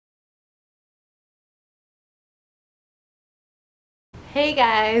Hey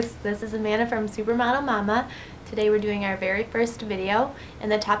guys, this is Amanda from Supermodel Mama. Today we're doing our very first video, and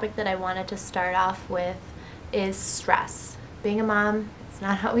the topic that I wanted to start off with is stress. Being a mom, it's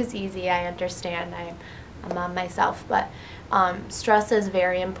not always easy, I understand. I'm a mom myself, but stress is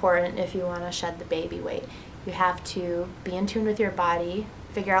very important if you want to shed the baby weight. You have to be in tune with your body,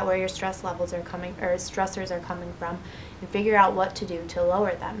 figure out where your stress levels are coming, or stressors are coming from, and figure out what to do to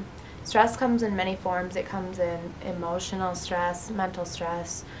lower them. Stress comes in many forms. It comes in emotional stress, mental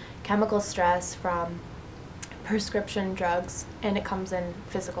stress, chemical stress from prescription drugs, and it comes in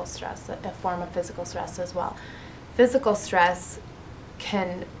physical stress, a form of physical stress as well. Physical stress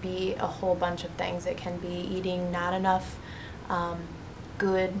can be a whole bunch of things. It can be eating not enough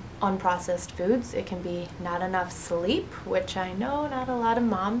good unprocessed foods. It can be not enough sleep, which I know not a lot of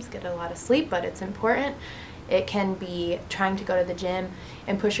moms get a lot of sleep, but it's important. It can be trying to go to the gym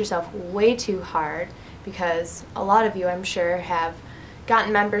and push yourself way too hard, because a lot of you, I'm sure, have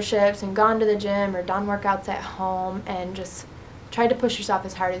gotten memberships and gone to the gym or done workouts at home and just tried to push yourself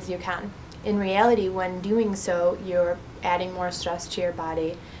as hard as you can. In reality, when doing so, you're adding more stress to your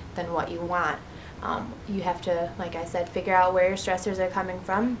body than what you want. You have to, like I said, figure out where your stressors are coming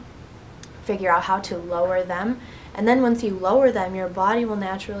from, figure out how to lower them, and then once you lower them, your body will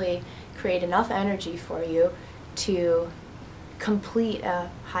naturally create enough energy for you to complete a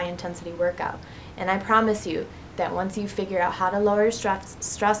high intensity workout. And I promise you that once you figure out how to lower your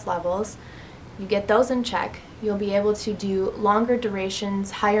stress levels, you get those in check, you'll be able to do longer durations,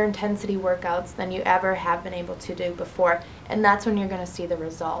 higher intensity workouts than you ever have been able to do before, and that's when you're going to see the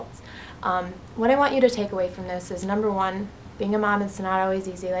results. What I want you to take away from this is, number one, being a mom is not always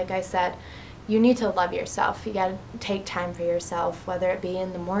easy. Like I said, you need to love yourself. You got to take time for yourself, whether it be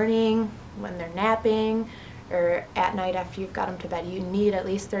in the morning, when they're napping, or at night after you've got them to bed. You need at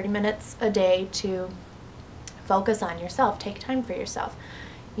least 30 minutes a day to focus on yourself. Take time for yourself.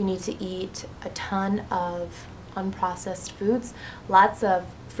 You need to eat a ton of unprocessed foods, lots of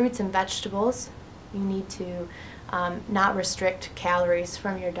fruits and vegetables. You need to not restrict calories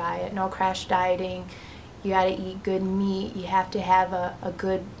from your diet, no crash dieting. You got to eat good meat. You have to have a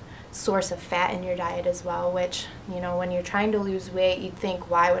good source of fat in your diet as well, which, you know, when you're trying to lose weight, you'd think,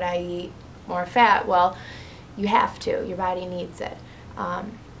 why would I eat more fat? Well, you have to. Your body needs it.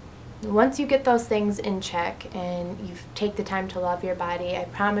 Once you get those things in check and you take the time to love your body, I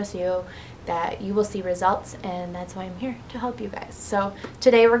promise you that you will see results, and that's why I'm here, to help you guys. So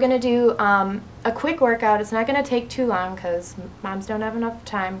today we're going to do a quick workout. It's not going to take too long because moms don't have enough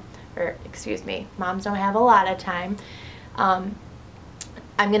time, or excuse me, moms don't have a lot of time.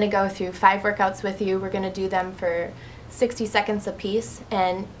 I'm going to go through 5 workouts with you. We're going to do them for 60 seconds a piece,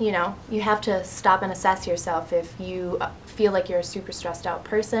 and you know, you have to stop and assess yourself. If you feel like you're a super stressed out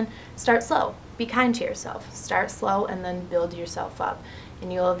person, start slow. Be kind to yourself. Start slow and then build yourself up,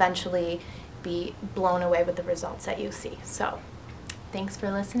 and you'll eventually be blown away with the results that you see. So thanks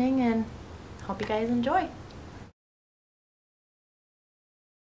for listening, and hope you guys enjoy.